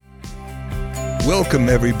Welcome,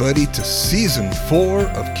 everybody, to Season 4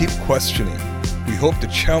 of Keep Questioning. We hope to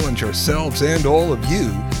challenge ourselves and all of you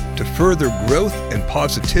to further growth and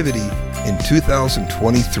positivity in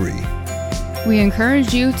 2023. We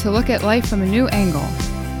encourage you to look at life from a new angle.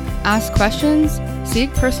 Ask questions,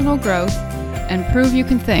 seek personal growth, and prove you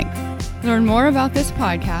can think. Learn more about this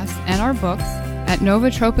podcast and our books at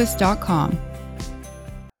novatropist.com.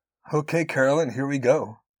 Okay, Carolyn, here we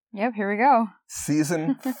go. Yep, here we go.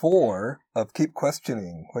 Season 4 of Keep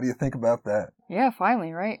Questioning. What do you think about that? Yeah,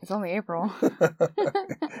 finally, right? It's only April.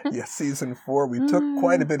 Yeah, Season 4. We took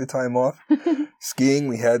quite a bit of time off. Skiing,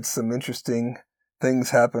 we had some interesting things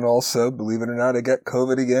happen also. Believe it or not, I got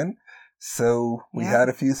COVID again. So we had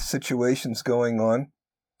a few situations going on.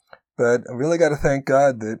 But I really got to thank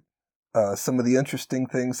God that some of the interesting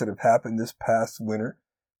things that have happened this past winter,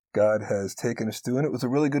 God has taken us through, and it was a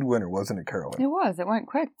really good winter, wasn't it, Carolyn? It was. It went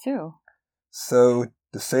quick, too. So,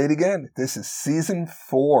 to say it again, this is Season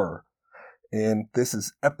 4, and this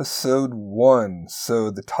is Episode 1.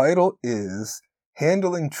 So, the title is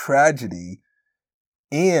Handling Tragedy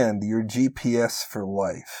and Your GPS for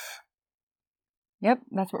Life. Yep,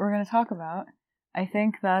 that's what we're going to talk about. I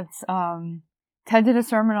think that's, Ted did a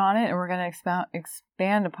sermon on it, and we're going to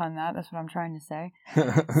expand upon that. That's what I'm trying to say.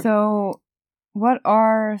 So, what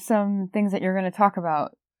are some things that you're going to talk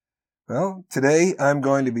about? Well, today I'm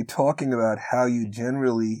going to be talking about how you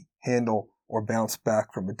generally handle or bounce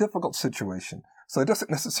back from a difficult situation. So it doesn't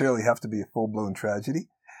necessarily have to be a full-blown tragedy.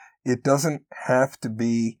 It doesn't have to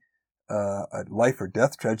be a life or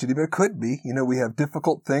death tragedy, but it could be. You know, we have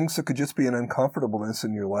difficult things. It could just be an uncomfortableness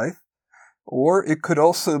in your life. Or it could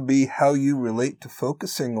also be how you relate to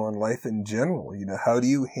focusing on life in general. You know, how do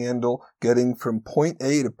you handle getting from point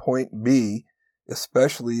A to point B,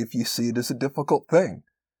 especially if you see it as a difficult thing?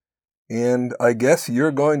 And I guess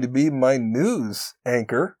you're going to be my news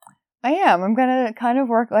anchor. I am. I'm going to kind of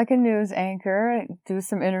work like a news anchor, do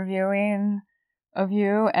some interviewing of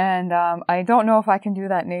you, and I don't know if I can do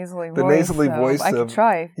that nasally voice. The nasally voice. I could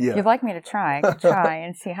try. Yeah. If you'd like me to try, I could try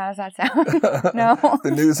and see how does that sound. No.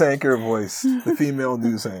 The news anchor voice, the female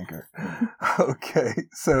news anchor. Okay,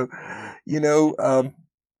 so, you know,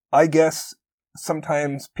 I guess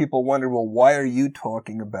sometimes people wonder, well, why are you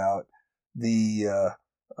talking about the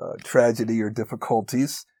tragedy or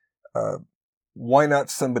difficulties? Why not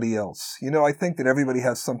somebody else? You know, I think that everybody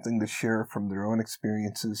has something to share from their own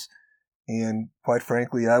experiences. And quite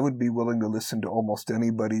frankly, I would be willing to listen to almost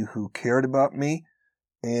anybody who cared about me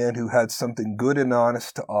and who had something good and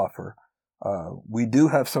honest to offer. We do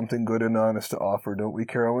have something good and honest to offer, don't we,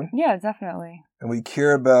 Carolyn? Yeah, definitely. And we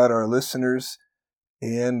care about our listeners,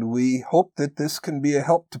 and we hope that this can be a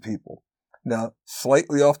help to people. Now,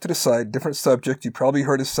 slightly off to the side, different subject. You probably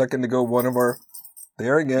heard a second ago one of our,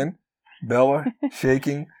 there again, Bella,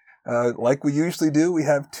 shaking. Like we usually do, we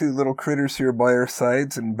have two little critters here by our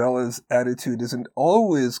sides, and Bella's attitude isn't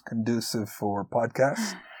always conducive for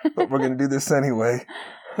podcasts, but we're going to do this anyway.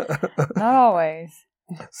 Not always.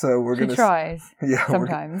 So we're going to tries. Yeah,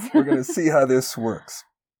 sometimes. We're going to see how this works.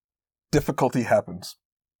 Difficulty happens,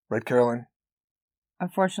 right, Carolyn?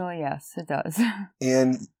 Unfortunately, yes, it does.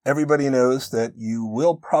 And everybody knows that you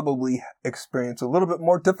will probably experience a little bit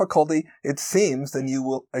more difficulty, it seems, than you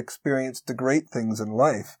will experience the great things in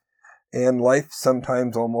life. And life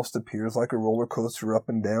sometimes almost appears like a roller coaster up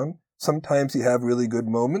and down. Sometimes you have really good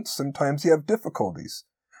moments. Sometimes you have difficulties.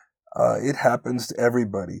 It happens to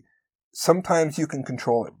everybody. Sometimes you can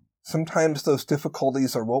control it. Sometimes those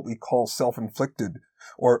difficulties are what we call self-inflicted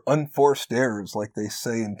or unforced errors, like they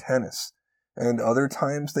say in tennis. And other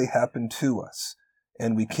times they happen to us,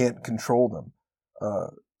 and we can't control them.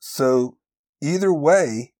 So either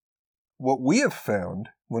way, what we have found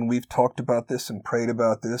when we've talked about this and prayed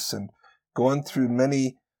about this and gone through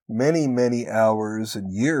many, many, many hours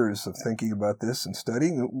and years of thinking about this and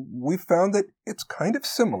studying, we found that it's kind of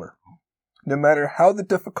similar. No matter how the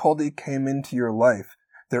difficulty came into your life,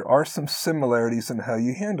 there are some similarities in how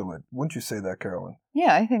you handle it. Wouldn't you say that, Carolyn?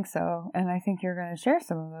 Yeah, I think so. And I think you're going to share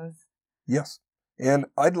some of those. Yes. And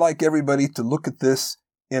I'd like everybody to look at this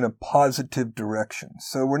in a positive direction.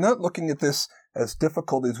 So we're not looking at this as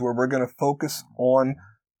difficulties where we're going to focus on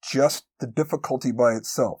just the difficulty by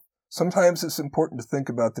itself. Sometimes it's important to think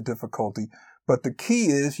about the difficulty, but the key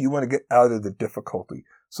is you want to get out of the difficulty.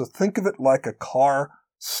 So think of it like a car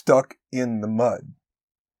stuck in the mud.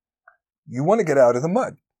 You want to get out of the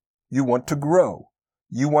mud. You want to grow.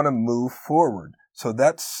 You want to move forward. So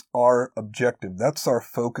that's our objective. That's our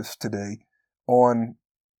focus today on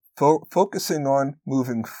focusing on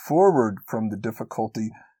moving forward from the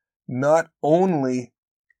difficulty, not only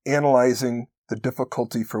analyzing the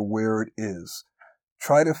difficulty for where it is.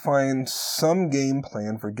 try to find some game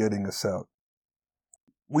plan for getting us out.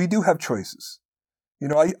 We do have choices.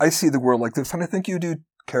 I see the world like this, and I think you do,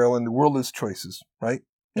 Carolyn. The world is choices, right?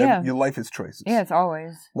 Yeah. Your life is choices. Yeah, it's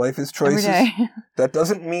always. Life is choices. Every day. That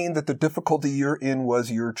doesn't mean that the difficulty you're in was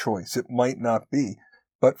your choice. It might not be.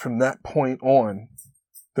 But from that point on,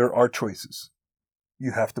 there are choices.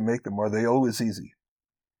 You have to make them. Are they always easy?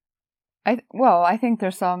 I think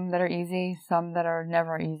there's some that are easy, some that are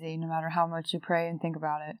never easy, no matter how much you pray and think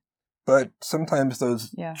about it. But sometimes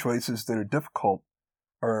those choices that are difficult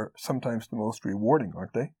are sometimes the most rewarding,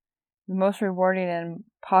 aren't they? The most rewarding and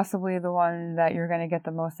possibly the one that you're going to get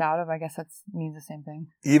the most out of. I guess that means the same thing.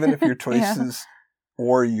 Even if your choices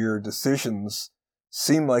or your decisions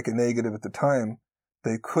seem like a negative at the time,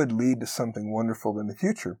 they could lead to something wonderful in the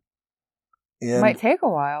future. And might take a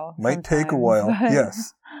while.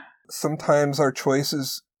 Yes. Sometimes our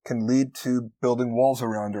choices can lead to building walls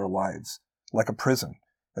around our lives, like a prison.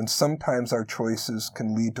 And sometimes our choices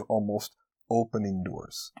can lead to almost opening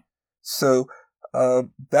doors. So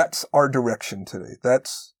that's our direction today.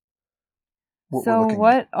 That's what we're looking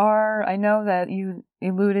at. I know that you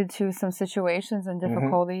alluded to some situations and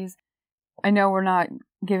difficulties. I know we're not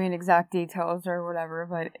giving exact details or whatever,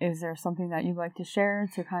 but is there something that you'd like to share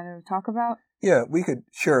to kind of talk about? Yeah, we could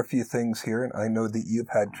share a few things here. And I know that you've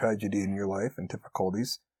had tragedy in your life and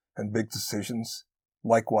difficulties and big decisions.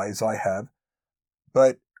 Likewise, I have.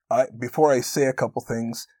 But before I say a couple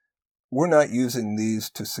things, we're not using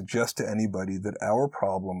these to suggest to anybody that our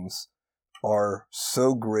problems are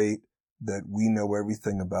so great that we know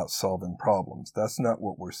everything about solving problems. That's not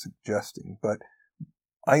what we're suggesting. But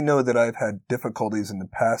I know that I've had difficulties in the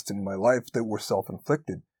past in my life that were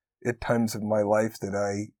self-inflicted. At times of my life that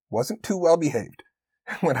I wasn't too well behaved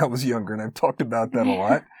when I was younger, and I've talked about that a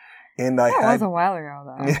lot. And that was a while ago,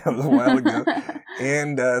 though. Yeah, it was a while ago.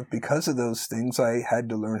 And because of those things, I had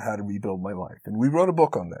to learn how to rebuild my life. And we wrote a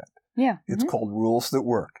book on that. Yeah. It's called Rules That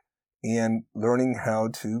Work. And learning how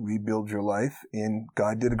to rebuild your life. And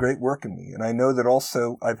God did a great work in me. And I know that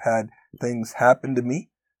also I've had things happen to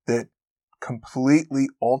me that completely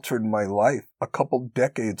altered my life a couple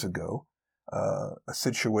decades ago. A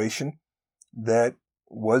situation that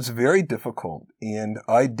was very difficult. And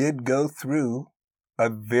I did go through a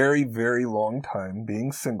very, very long time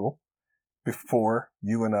being single before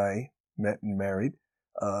you and I met and married.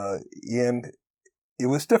 And it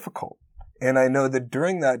was difficult. And I know that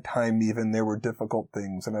during that time even there were difficult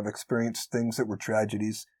things. And I've experienced things that were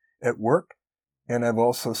tragedies at work. And I've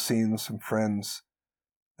also seen some friends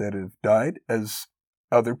that have died, as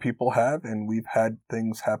other people have. And we've had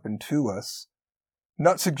things happen to us.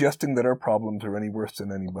 Not suggesting that our problems are any worse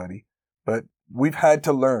than anybody, but we've had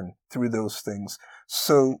to learn through those things.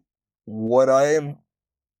 So what I am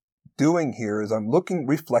doing here is I'm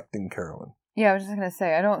reflecting, Carolyn. Yeah, I was just going to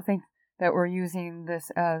say, I don't think that we're using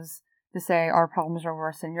this as to say our problems are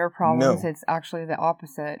worse than your problems. No. It's actually the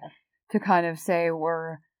opposite. To kind of say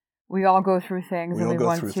we all go through things and we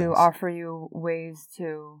want to offer you ways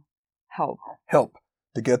to help. Help.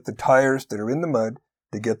 To get the tires that are in the mud,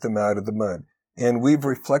 to get them out of the mud. And we've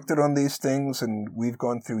reflected on these things, and we've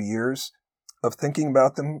gone through years of thinking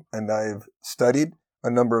about them, and I've studied a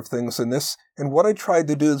number of things in this. And what I tried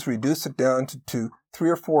to do is reduce it down to 3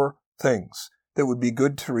 or 4 things that would be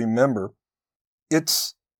good to remember.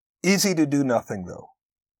 It's easy to do nothing, though.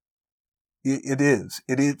 It is.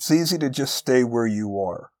 It's easy to just stay where you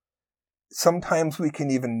are. Sometimes we can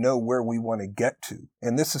even know where we want to get to.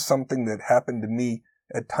 And this is something that happened to me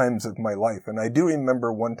at times of my life. And I do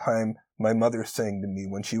remember one time my mother saying to me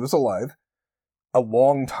when she was alive, a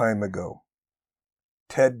long time ago,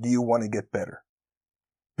 Ted, do you want to get better?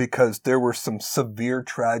 Because there were some severe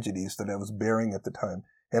tragedies that I was bearing at the time.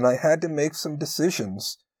 And I had to make some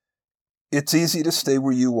decisions. It's easy to stay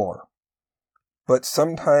where you are. But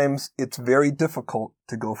sometimes it's very difficult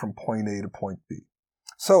to go from point A to point B.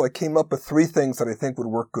 So I came up with 3 things that I think would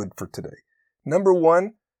work good for today. Number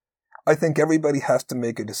 1, I think everybody has to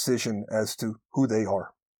make a decision as to who they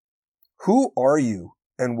are. Who are you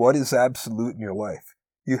and what is absolute in your life?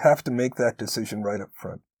 You have to make that decision right up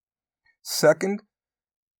front. Second,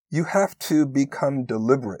 you have to become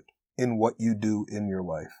deliberate in what you do in your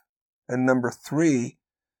life. And number 3,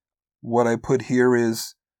 what I put here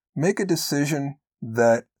is make a decision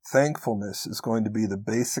that thankfulness is going to be the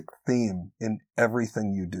basic theme in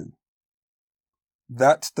everything you do.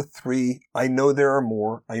 That's the 3. I know there are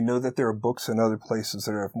more. I know that there are books and other places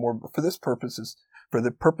that have more. But for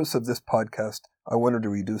the purpose of this podcast, I wanted to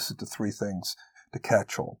reduce it to 3 things to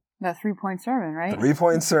catch all. That 3-point sermon, right?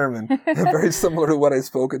 3-point sermon. Very similar to what I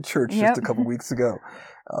spoke at church just a couple weeks ago.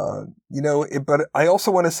 But I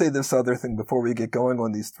also want to say this other thing before we get going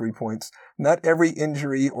on these 3 points. Not every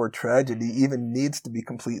injury or tragedy even needs to be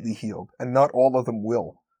completely healed, and not all of them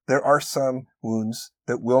will. There are some wounds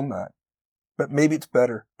that will not, but maybe it's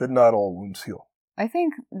better that not all wounds heal. I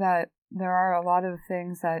think that there are a lot of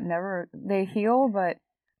things that they heal, but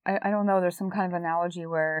I don't know, there's some kind of analogy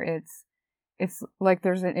where it's like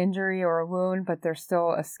there's an injury or a wound, but there's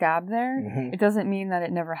still a scab there. Mm-hmm. It doesn't mean that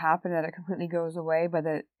it never happened, that it completely goes away, but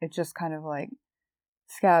it just kind of like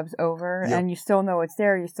scabs over, Yep. and you still know it's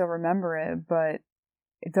there, you still remember it, but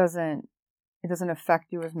it doesn't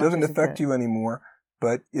affect you as much. It doesn't affect you anymore,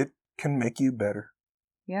 but it can make you better.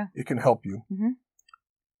 Yeah. It can help you. Mm-hmm.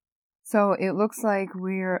 So it looks like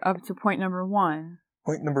we're up to point number 1.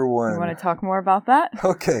 Point number 1. You want to talk more about that?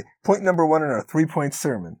 Okay. Point number 1 in our 3-point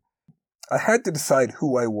sermon. I had to decide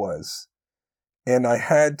who I was, and I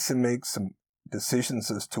had to make some decisions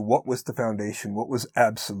as to what was the foundation, what was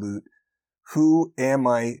absolute, who am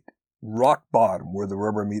I, rock bottom, where the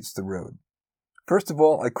rubber meets the road. First of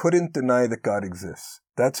all, I couldn't deny that God exists.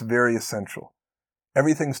 That's very essential.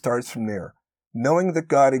 Everything starts from there. Knowing that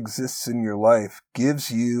God exists in your life gives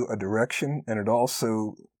you a direction, and it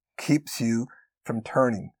also keeps you from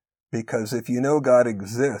turning. Because if you know God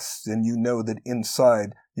exists, then you know that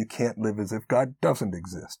inside you can't live as if God doesn't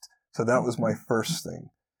exist. So that was my first thing.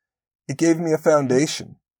 It gave me a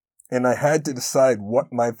foundation, and I had to decide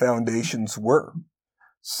what my foundations were.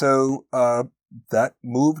 So that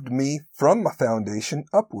moved me from a foundation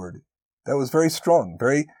upward. That was very strong,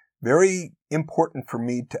 very, very important for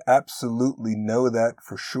me to absolutely know that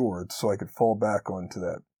for sure, so I could fall back onto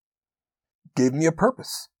that. Gave me a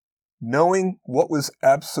purpose. Knowing what was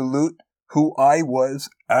absolute, who I was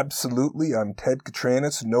absolutely, I'm Ted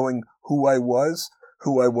Catranis, knowing who I was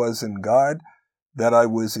in God, that I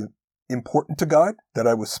was important to God, that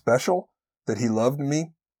I was special, that He loved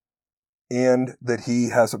me, and that He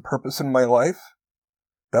has a purpose in my life.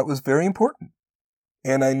 That was very important.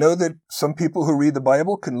 And I know that some people who read the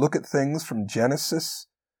Bible can look at things from Genesis,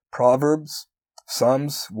 Proverbs,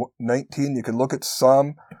 Psalms 19. You can look at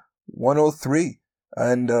Psalm 103.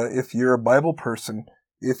 And if you're a Bible person,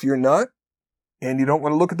 if you're not, and you don't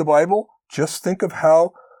want to look at the Bible, just think of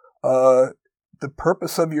how the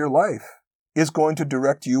purpose of your life is going to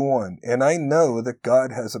direct you on. And I know that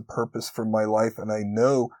God has a purpose for my life, and I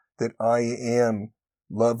know that I am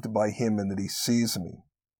loved by Him and that He sees me.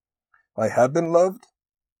 I have been loved,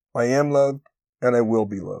 I am loved, and I will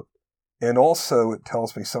be loved. And also it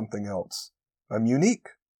tells me something else. I'm unique.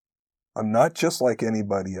 I'm not just like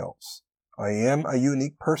anybody else. I am a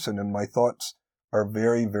unique person, and my thoughts are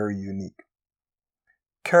very, very unique.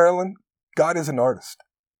 Carolyn, God is an artist.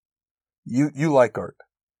 You like art.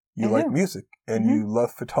 You like music, and you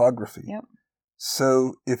love photography. Yep.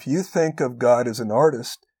 So if you think of God as an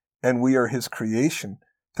artist, and we are His creation,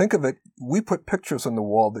 think of it, we put pictures on the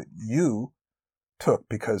wall that you took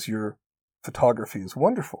because your photography is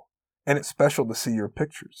wonderful, and it's special to see your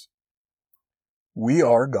pictures. We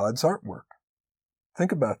are God's artwork.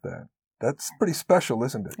 Think about that. That's pretty special,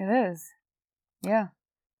 isn't it? It is. Yeah.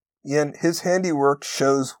 And His handiwork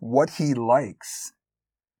shows what He likes.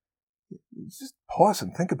 Just pause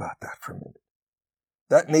and think about that for a minute.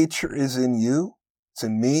 That nature is in you, it's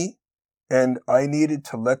in me, and I needed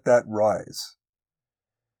to let that rise.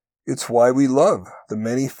 It's why we love the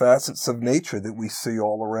many facets of nature that we see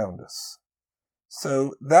all around us.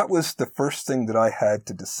 So that was the first thing that I had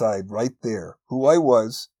to decide right there. Who I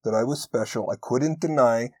was, that I was special. I couldn't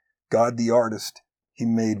deny God the artist. He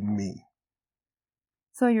made me.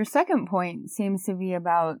 So your second point seems to be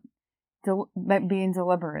about being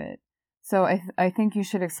deliberate. So I think you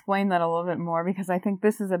should explain that a little bit more, because I think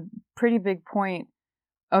this is a pretty big point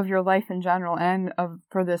of your life in general and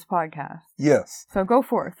for this podcast. Yes. So go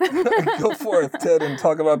forth. Go forth, Ted, and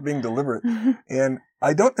talk about being deliberate. And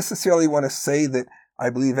I don't necessarily want to say that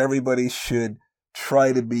I believe everybody should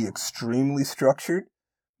try to be extremely structured,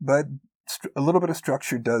 but a little bit of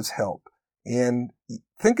structure does help. And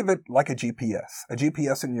think of it like a GPS. A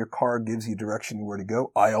GPS in your car gives you direction where to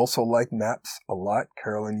go. I also like maps a lot.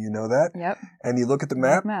 Carolyn, you know that. Yep. And you look at the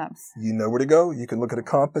map, maps. You know where to go. You can look at a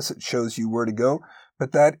compass. It shows you where to go.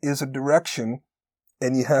 But that is a direction,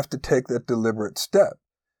 and you have to take that deliberate step.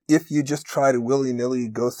 If you just try to willy-nilly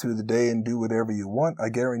go through the day and do whatever you want, I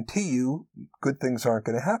guarantee you good things aren't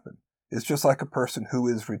going to happen. It's just like a person who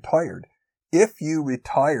is retired. If you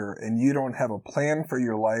retire and you don't have a plan for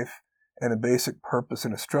your life and a basic purpose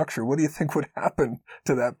and a structure, what do you think would happen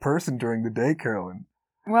to that person during the day, Carolyn?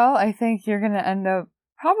 Well, I think you're going to end up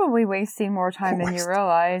probably wasting more time than you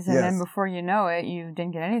realize, and then before you know it, you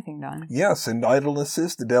didn't get anything done. Yes, and idleness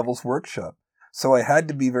is the devil's workshop. So I had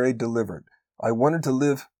to be very deliberate. I wanted to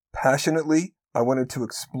live passionately, I wanted to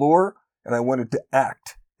explore, and I wanted to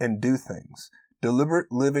act and do things.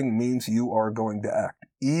 Deliberate living means you are going to act,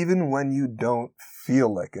 even when you don't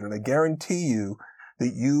feel like it. And I guarantee you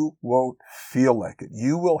that you won't feel like it.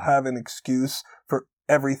 You will have an excuse for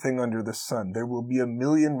everything under the sun. There will be a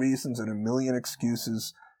million reasons and a million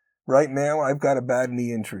excuses. Right now, I've got a bad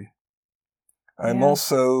knee injury. I've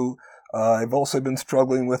also been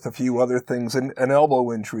struggling with a few other things, an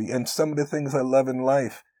elbow injury, and some of the things I love in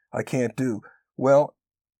life I can't do. Well,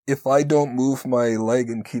 if I don't move my leg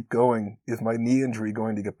and keep going, is my knee injury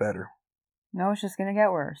going to get better? No, it's just going to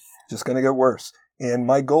get worse. Just going to get worse. And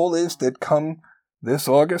my goal is that come this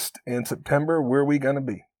August and September, where are we going to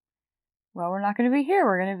be? Well, we're not going to be here.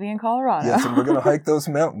 We're going to be in Colorado. Yes, and we're going to hike those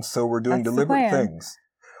mountains. So we're doing deliberate things.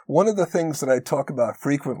 One of the things that I talk about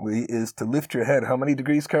frequently is to lift your head. How many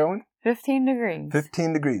degrees, Carolyn? 15 degrees.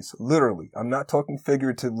 15 degrees, literally. I'm not talking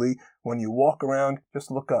figuratively. When you walk around,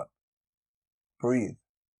 just look up, breathe,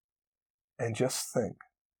 and just think.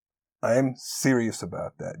 I am serious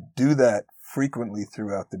about that. Do that frequently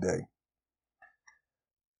throughout the day.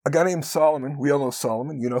 A guy named Solomon, we all know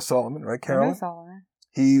Solomon. You know Solomon, right, Carolyn? I know Solomon.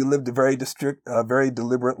 He lived a very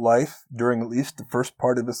deliberate life during at least the first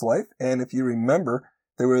part of his life. And if you remember,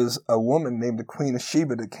 there was a woman named the Queen of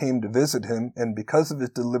Sheba that came to visit him. And because of his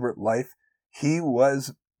deliberate life, he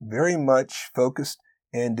was very much focused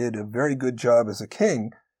and did a very good job as a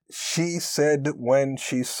king. She said that when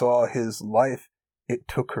she saw his life, it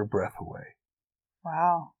took her breath away.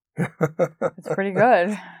 Wow. That's pretty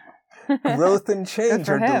good. Growth and change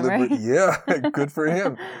are deliberate. Right? Yeah, good for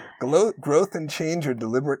him. Growth and change are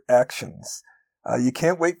deliberate actions. You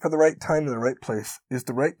can't wait for the right time in the right place. Is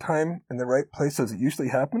the right time in the right place, does it usually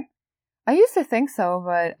happen? I used to think so,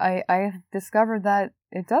 but I've discovered that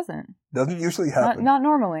it doesn't. Doesn't usually happen. Not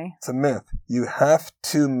normally. It's a myth. You have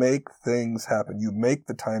to make things happen. You make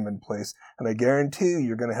the time and place. And I guarantee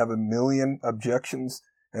you're going to have a million objections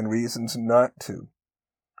and reasons not to.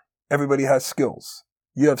 Everybody has skills.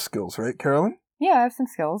 You have skills, right, Carolyn? Yeah, I have some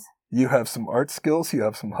skills. You have some art skills. You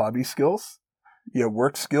have some hobby skills. You have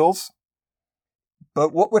work skills.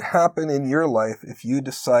 But what would happen in your life if you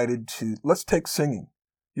decided to, let's take singing.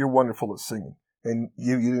 You're wonderful at singing, and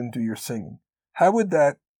you didn't do your singing. How would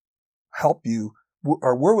that help you,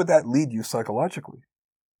 or where would that lead you psychologically?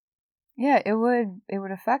 Yeah, it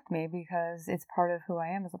would affect me because it's part of who I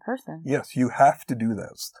am as a person. Yes, you have to do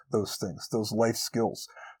those things, those life skills.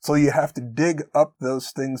 So you have to dig up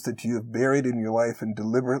those things that you have buried in your life and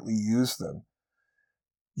deliberately use them.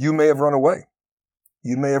 You may have run away.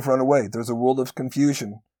 There's a world of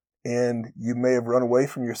confusion, and you may have run away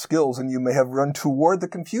from your skills, and you may have run toward the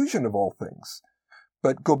confusion of all things.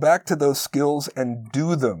 But go back to those skills and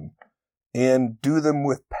do them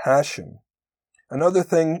with passion. Another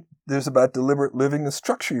thing there's about deliberate living is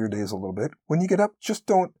structure your days a little bit. When you get up, just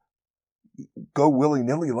don't go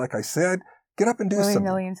willy-nilly, like I said. Get up and do something.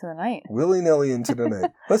 Willy-nilly into the night. Willy-nilly into the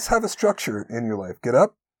night. Let's have a structure in your life. Get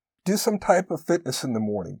up, do some type of fitness in the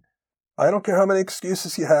morning. I don't care how many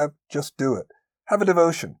excuses you have, just do it. Have a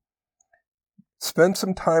devotion. Spend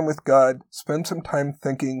some time with God. Spend some time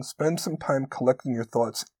thinking. Spend some time collecting your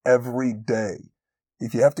thoughts every day.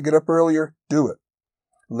 If you have to get up earlier, do it.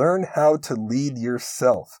 Learn how to lead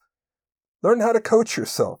yourself. Learn how to coach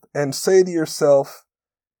yourself and say to yourself,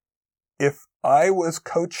 if I was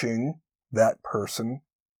coaching that person,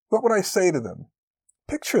 what would I say to them?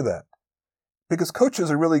 Picture that. Because coaches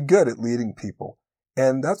are really good at leading people.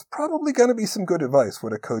 And that's probably going to be some good advice,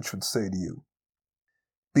 what a coach would say to you.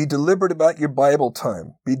 Be deliberate about your Bible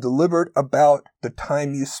time. Be deliberate about the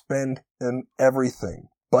time you spend in everything.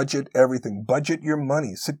 Budget everything. Budget your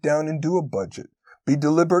money. Sit down and do a budget. Be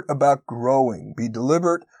deliberate about growing. Be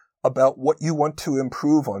deliberate about what you want to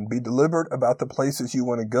improve on. Be deliberate about the places you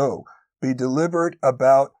want to go. Be deliberate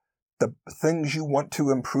about the things you want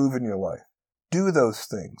to improve in your life. Do those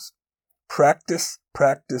things. Practice,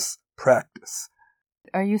 practice, practice.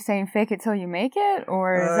 Are you saying fake it till you make it,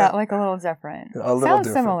 or is that like a little different? A little Sounds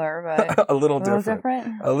different. Similar, but a little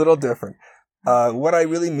different. A little different. What I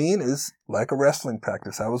really mean is like a wrestling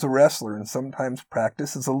practice. I was a wrestler, and sometimes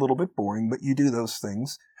practice is a little bit boring, but you do those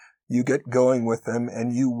things. You get going with them,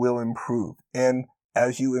 and you will improve. And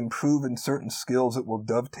as you improve in certain skills, it will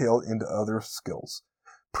dovetail into other skills.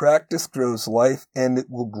 Practice grows life, and it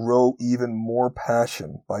will grow even more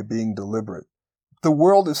passion by being deliberate. The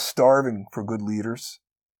world is starving for good leaders,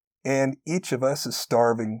 and each of us is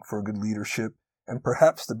starving for good leadership, and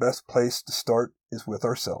perhaps the best place to start is with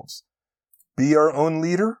ourselves. Be our own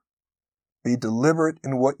leader, be deliberate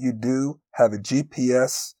in what you do, have a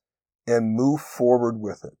GPS, and move forward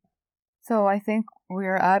with it. So I think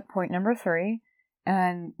we're at point number 3,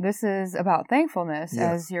 and this is about thankfulness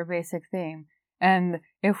as your basic theme. And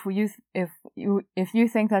if you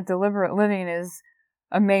think that deliberate living is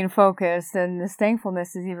a main focus, then this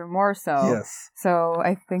thankfulness is even more so. Yes. So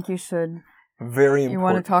I think you should. Very important. You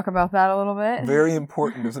want to talk about that a little bit? Very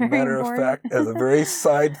important. As a matter of fact, as a very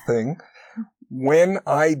side thing, when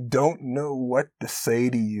I don't know what to say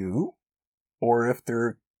to you, or if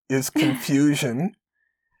there is confusion,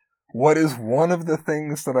 what is one of the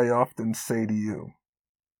things that I often say to you?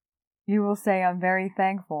 You will say, I'm very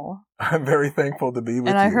thankful. I'm very thankful to be with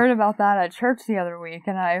you. And I heard about that at church the other week,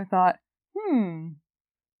 and I thought,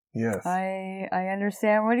 Yes. I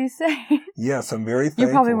understand what he's saying. Yes, I'm very thankful.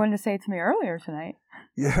 You probably wanted to say it to me earlier tonight.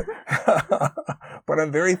 Yeah. But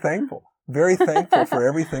I'm very thankful. Very thankful for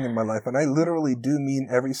everything in my life. And I literally do mean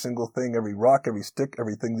every single thing, every rock, every stick,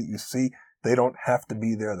 everything that you see. They don't have to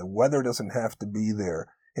be there. The weather doesn't have to be there.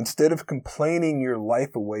 Instead of complaining your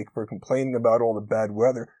life away for complaining about all the bad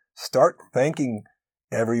weather, start thanking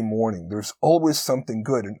every morning. There's always something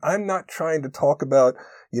good. And I'm not trying to talk about,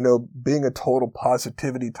 being a total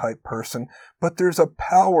positivity type person, but there's a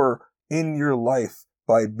power in your life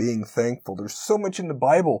by being thankful. There's so much in the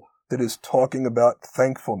Bible that is talking about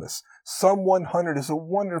thankfulness. Psalm 100 is a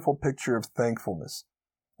wonderful picture of thankfulness.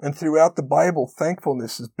 And throughout the Bible,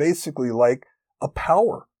 thankfulness is basically like a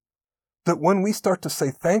power. That when we start to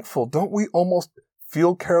say thankful, don't we almost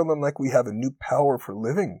feel, Carolyn, like we have a new power for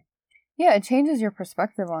living? Yeah, it changes your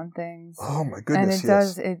perspective on things. Oh my goodness, and it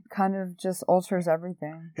does, it kind of just alters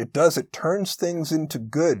everything. It does. It turns things into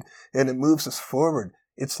good, and it moves us forward.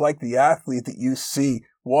 It's like the athlete that you see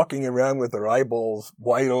walking around with their eyeballs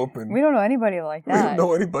wide open. We don't know anybody like that. We don't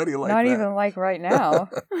know anybody like Not that. Not even like right now.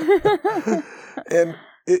 And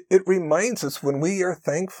it reminds us, when we are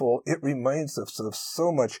thankful, it reminds us of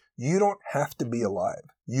so much. You don't have to be alive.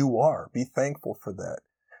 You are. Be thankful for that.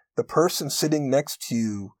 The person sitting next to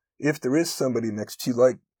you, if there is somebody next to you,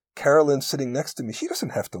 like Carolyn sitting next to me, she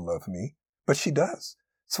doesn't have to love me, but she does.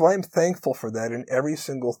 So I'm thankful for that in every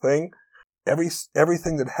single thing.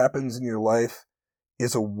 Everything that happens in your life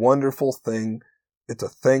is a wonderful thing. It's a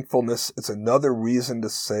thankfulness. It's another reason to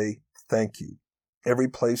say thank you. Every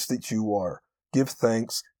place that you are, give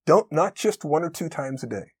thanks. Not just 1 or 2 times a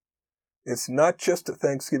day. It's not just at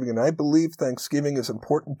Thanksgiving. And I believe Thanksgiving is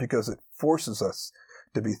important because it forces us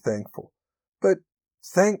to be thankful. But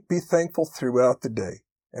be thankful throughout the day.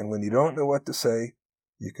 And when you don't know what to say,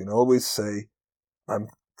 you can always say, I'm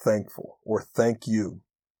thankful, or thank you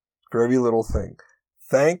for every little thing.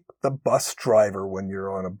 Thank the bus driver when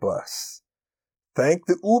you're on a bus. Thank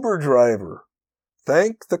the Uber driver.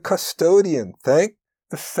 Thank the custodian. Thank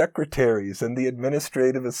the secretaries and the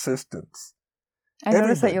administrative assistants. I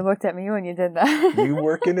noticed that you looked at me when you did that. You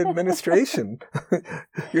work in administration.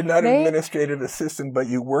 You're not an administrative assistant, but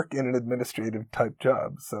you work in an administrative type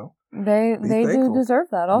job. So they do deserve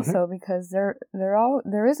that also, because there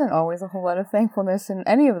isn't always a whole lot of thankfulness in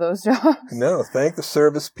any of those jobs. No, thank the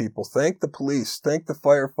service people, thank the police, thank the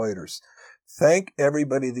firefighters, thank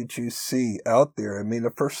everybody that you see out there. I mean,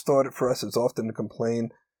 the first thought for us is often to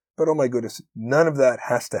complain, but oh my goodness, none of that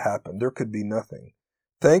has to happen. There could be nothing.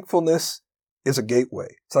 Thankfulness is a gateway.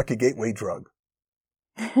 It's like a gateway drug.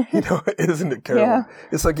 Isn't it, Carolyn? Yeah.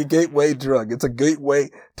 It's like a gateway drug. It's a gateway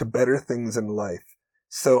to better things in life.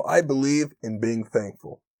 So I believe in being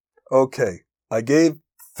thankful. Okay, I gave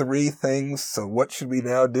 3 things, so what should we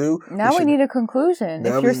now do? Now we need a conclusion.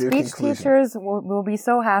 If your speech teachers will be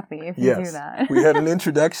so happy if you do that. We had an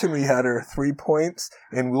introduction, we had our 3 points,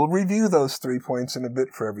 and we'll review those 3 points in a bit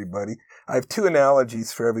for everybody. I have 2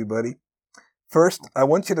 analogies for everybody. First, I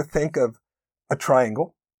want you to think of a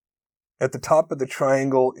triangle. At the top of the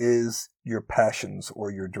triangle is your passions or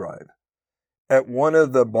your drive. At one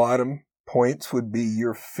of the bottom points would be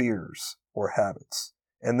your fears or habits.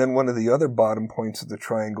 And then one of the other bottom points of the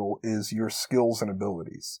triangle is your skills and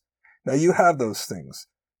abilities. Now you have those things,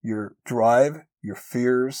 your drive, your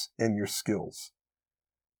fears, and your skills.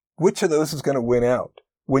 Which of those is going to win out?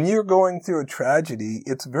 When you're going through a tragedy,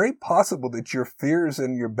 it's very possible that your fears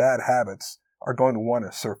and your bad habits are going to want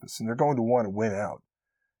to surface, and they're going to want to win out.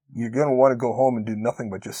 You're going to want to go home and do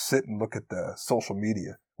nothing but just sit and look at the social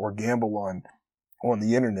media or gamble on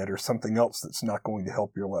the internet or something else that's not going to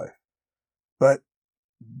help your life. But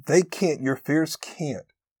your fears can't.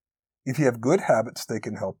 If you have good habits, they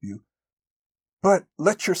can help you. But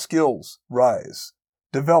let your skills rise.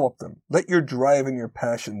 Develop them. Let your drive and your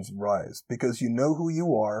passions rise, because you know who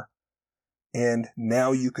you are, and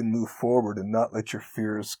now you can move forward and not let your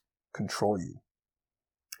fears control you.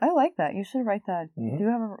 I like that. You should write that. Mm-hmm. Do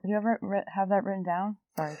you ever have that written down?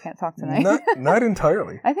 Sorry, I can't talk tonight. Not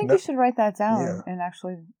entirely. I think you should write that down and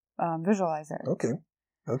actually visualize it.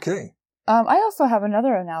 Okay. I also have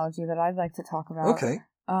another analogy that I'd like to talk about. Okay.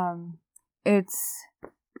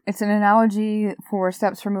 It's an analogy for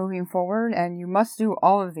steps for moving forward, and you must do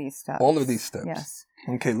all of these steps. All of these steps. Yes.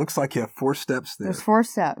 Okay, looks like you have 4 steps there. There's 4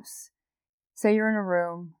 steps. Say you're in a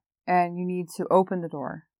room, and you need to open the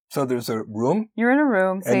door. So there's a room. You're in a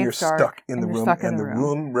room, say and you're it's dark, stuck in the room, and the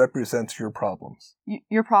room represents your problems.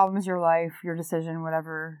 Your problems, your life, your decision,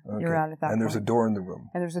 whatever you're at that point. And there's a door in the room.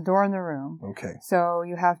 And there's a door in the room. Okay. So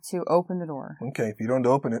you have to open the door. Okay, if you don't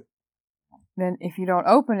open it. Then if you don't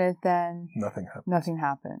open it, then nothing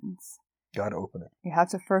happens. Gotta open it. You have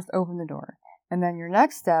to first open the door. And then your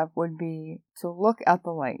next step would be to look at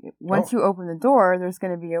the light. Once you open the door, there's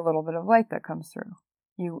going to be a little bit of light that comes through.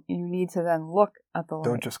 You need to then look at the light.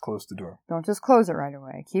 Don't just close the door. Don't just close it right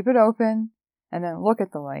away. Keep it open and then look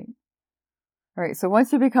at the light. All right, so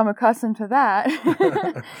once you become accustomed to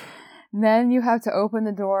that, then you have to open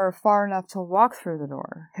the door far enough to walk through the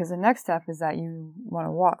door. Because the next step is that you want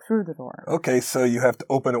to walk through the door. Okay, so you have to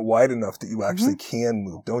open it wide enough that you actually can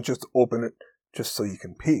move. Don't just open it just so you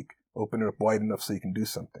can peek. Open it up wide enough so you can do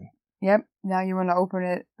something. Yep, now you want to open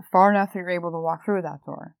it far enough that you're able to walk through that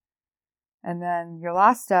door. And then your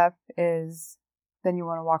last step is then you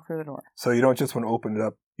want to walk through the door. So you don't just want to open it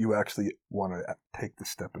up, you actually want to take the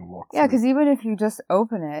step and walk through it. Yeah, because even if you just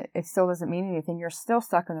open it, it still doesn't mean anything. You're still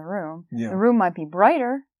stuck in the room. Yeah. The room might be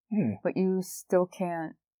brighter, but you still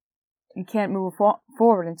can't move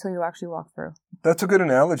forward until you actually walk through. That's a good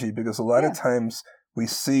analogy because a lot of times we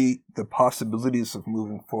see the possibilities of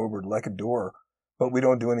moving forward like a door, but we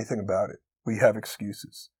don't do anything about it. We have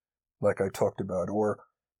excuses, like I talked about, or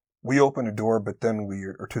we open a door, but then we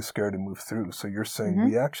are too scared to move through. So you're saying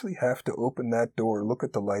we actually have to open that door, look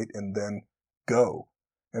at the light, and then go.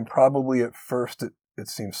 And probably at first it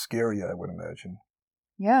seems scary, I would imagine.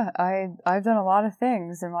 Yeah, I've done a lot of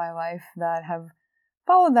things in my life that have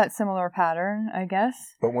followed that similar pattern, I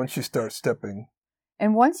guess. But once you start stepping...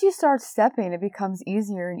 And once you start stepping, it becomes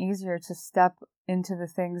easier and easier to step into the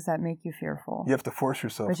things that make you fearful. You have to force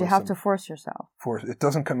yourself. But you have to force yourself. It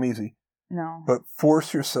doesn't come easy. No. But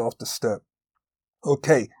force yourself to step.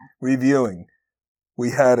 Okay, reviewing. We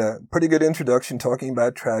had a pretty good introduction talking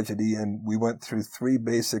about tragedy, and we went through 3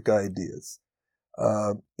 basic ideas.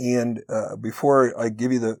 Before I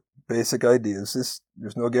give you the basic ideas,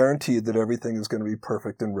 there's no guarantee that everything is going to be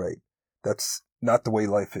perfect and right. That's not the way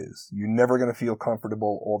life is. You're never going to feel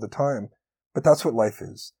comfortable all the time, but that's what life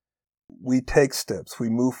is. We take steps, we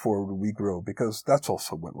move forward, we grow, because that's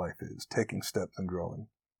also what life is, taking steps and growing.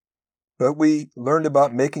 But we learned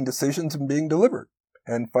about making decisions and being deliberate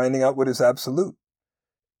and finding out what is absolute.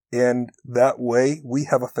 And that way we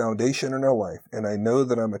have a foundation in our life. And I know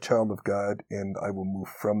that I'm a child of God and I will move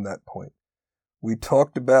from that point. We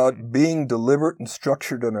talked about being deliberate and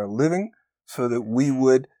structured in our living so that we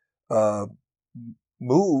would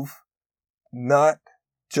move, not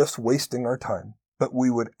just wasting our time, but we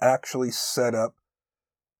would actually set up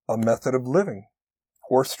a method of living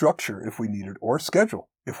or structure if we need it, or schedule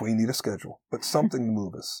if we need a schedule, but something to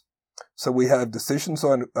move us. So we have decisions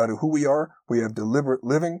out of who we are, we have deliberate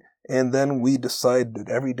living, and then we decide that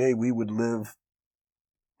every day we would live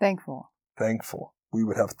thankful. We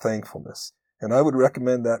would have thankfulness. And I would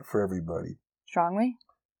recommend that for everybody. Strongly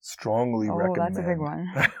recommend. Oh, that's a big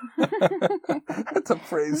one. That's a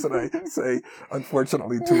phrase that I say,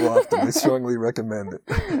 unfortunately, too often. I strongly recommend it.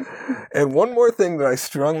 And one more thing that I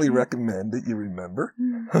strongly recommend that you remember.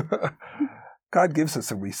 God gives us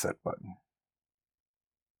a reset button.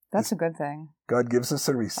 That's a good thing. God gives us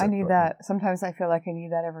a reset button. I need that. Sometimes I feel like I need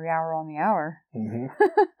that every hour on the hour.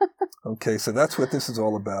 Okay, so that's what this is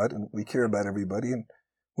all about, and we care about everybody. And,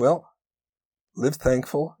 well, live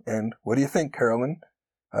thankful. And what do you think, Carolyn?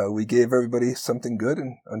 We gave everybody something good,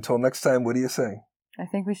 and until next time, what do you say? I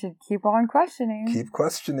think we should keep on questioning. Keep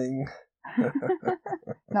questioning.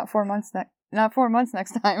 Not 4 months next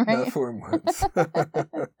time, right? Not 4 months.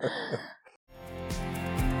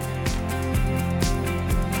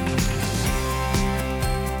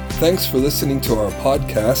 Thanks for listening to our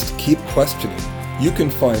podcast, Keep Questioning. You can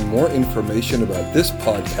find more information about this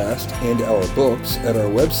podcast and our books at our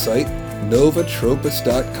website,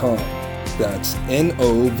 novatropos.com. That's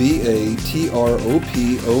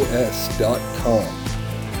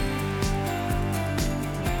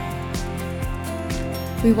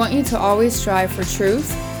NOVATROPOS.com. We want you to always strive for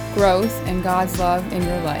truth, growth, and God's love in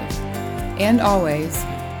your life. And always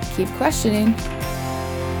keep questioning.